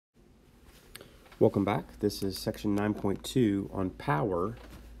Welcome back. This is section 9.2 on power,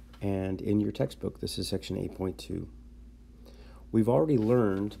 and in your textbook this is section 8.2. We've already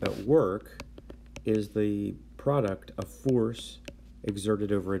learned that work is the product of force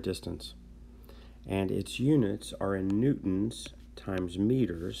exerted over a distance, and its units are in newtons times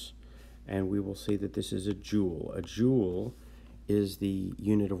meters, and we will see that this is a joule. A joule is the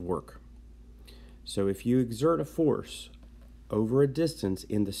unit of work. So if you exert a force over a distance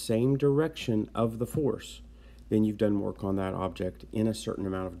in the same direction of the force, then you've done work on that object in a certain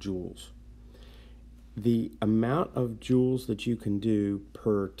amount of joules. The amount of joules that you can do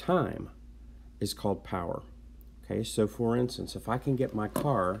per time is called power. Okay, so for instance, if I can get my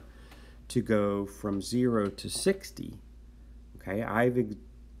car to go from 0 to 60, okay,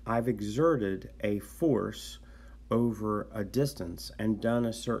 I've exerted a force over a distance and done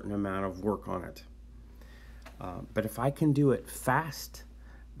a certain amount of work on it. But if I can do it fast,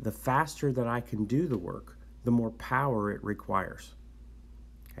 the faster that I can do the work, the more power it requires.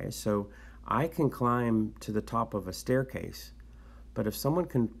 Okay, so I can climb to the top of a staircase, but if someone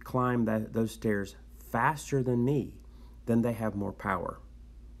can climb those stairs faster than me, then they have more power.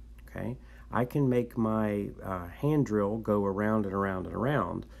 Okay, I can make my hand drill go around and around and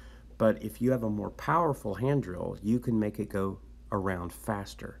around, but if you have a more powerful hand drill, you can make it go around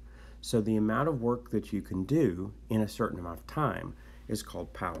faster. So the amount of work that you can do in a certain amount of time is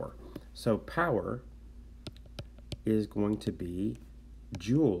called power. So power is going to be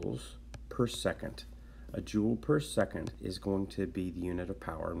joules per second. A joule per second is going to be the unit of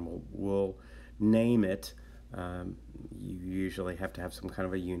power, and we'll name it. You usually have to have some kind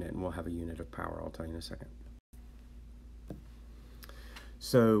of a unit, and we'll have a unit of power. I'll tell you in a second.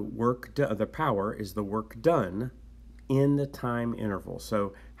 So the power is the work done in the time interval.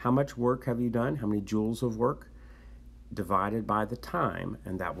 So how much work have you done? How many joules of work divided by the time,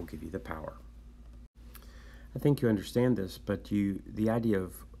 and that will give you the power. I think you understand this, but the idea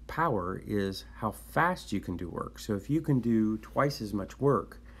of power is how fast you can do work. So if you can do twice as much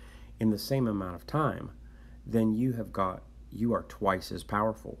work in the same amount of time, then you are twice as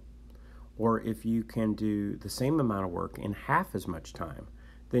powerful. Or if you can do the same amount of work in half as much time,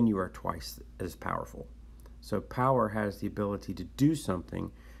 then you are twice as powerful. So power has the ability to do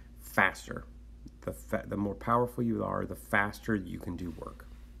something faster. The more powerful you are, the faster you can do work.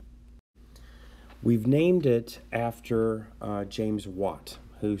 We've named it after James Watt,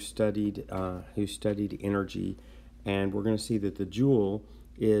 who studied energy, and we're going to see that the joule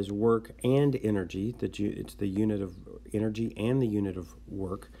is work and energy. It's the unit of energy and the unit of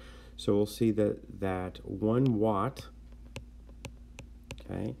work. So we'll see that 1 watt,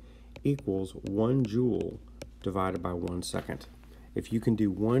 okay, equals 1 joule divided by 1 second. If you can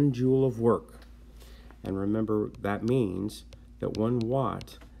do 1 joule of work, and remember that means that 1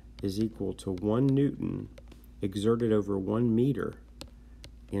 watt is equal to 1 newton exerted over 1 meter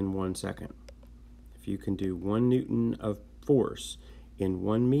in 1 second. If you can do 1 newton of force in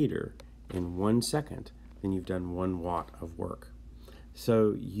 1 meter in 1 second, then you've done 1 watt of work.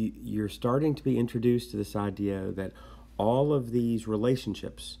 So you're starting to be introduced to this idea that all of these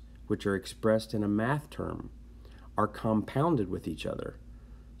relationships, which are expressed in a math term, are compounded with each other.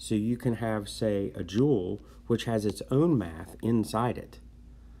 So you can have, say, a joule which has its own math inside it.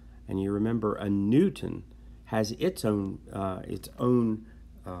 And you remember a newton has its own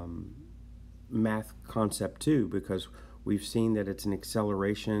math concept too, because we've seen that it's an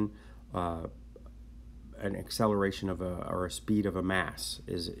acceleration or a speed of a mass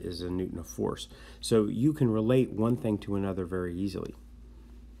is a newton of force. So you can relate one thing to another very easily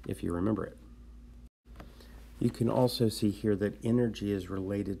if you remember it. You can also see here that energy is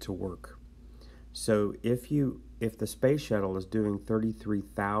related to work. So if the space shuttle is doing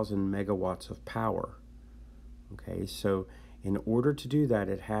 33,000 megawatts of power, okay, so in order to do that,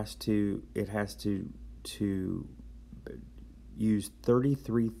 it has to use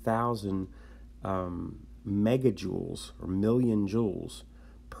 33,000 megajoules or million joules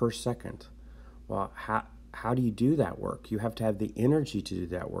per second. Well, how do you do that work? You have to have the energy to do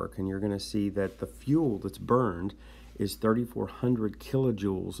that work, and you're going to see that the fuel that's burned is 3,400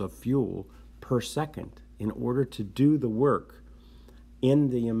 kilojoules of fuel per second in order to do the work in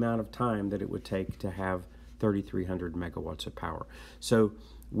the amount of time that it would take to have 3,300 megawatts of power. So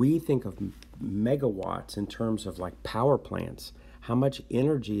we think of megawatts in terms of like power plants, how much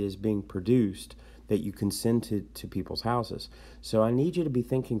energy is being produced that you can send to people's houses. So I need you to be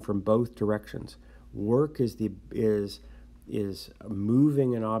thinking from both directions. Work is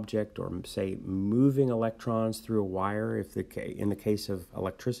moving an object, or say moving electrons through a wire, in the case of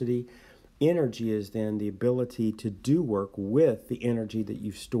electricity, energy is then the ability to do work with the energy that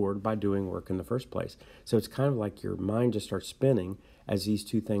you've stored by doing work in the first place. So it's kind of like your mind just starts spinning as these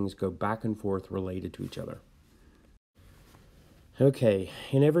two things go back and forth related to each other. Okay,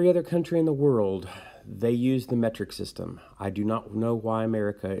 in every other country in the world, they use the metric system. I do not know why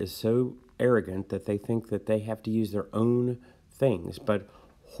America is so arrogant that they think that they have to use their own things. But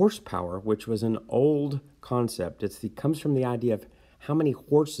horsepower, which was an old concept, comes from the idea of how many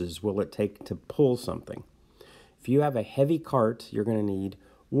horses will it take to pull something. If you have a heavy cart, you're going to need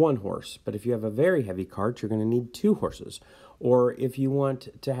 1 horse. But if you have a very heavy cart, you're going to need 2 horses. Or if you want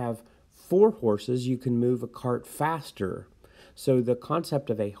to have 4 horses, you can move a cart faster. So the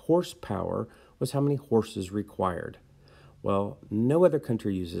concept of a horsepower was how many horses required. Well, no other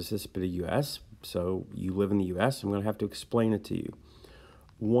country uses this but the U.S., so you live in the U.S., I'm going to have to explain it to you.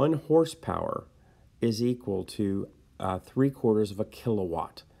 1 horsepower is equal to 3/4 of a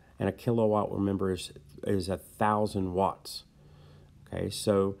kilowatt, and a kilowatt, remember, is 1,000 watts. Okay,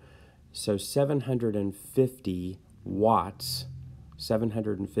 so 750 watts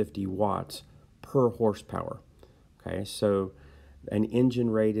per horsepower. Okay, so an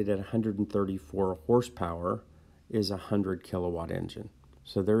engine rated at 134 horsepower is a 100 kilowatt engine.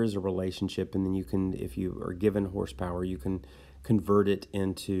 So there is a relationship, and then you can, if you are given horsepower, you can convert it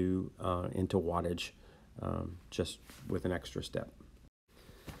into wattage just with an extra step.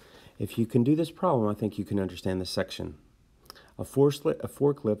 If you can do this problem, I think you can understand this section. A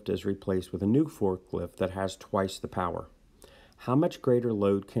forklift is replaced with a new forklift that has twice the power. How much greater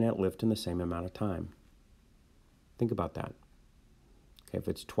load can it lift in the same amount of time? Think about that. Okay, if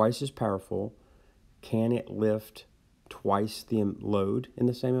it's twice as powerful, can it lift twice the load in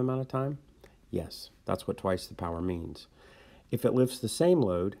the same amount of time? Yes, that's what twice the power means. If it lifts the same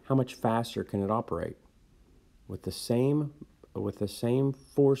load, how much faster can it operate? With the same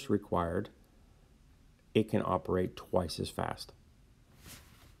force required, it can operate twice as fast.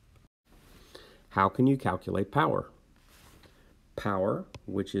 How can you calculate power? Power,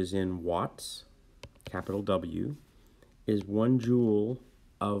 which is in watts, capital W, is 1 joule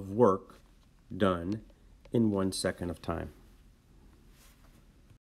of work done in 1 second of time.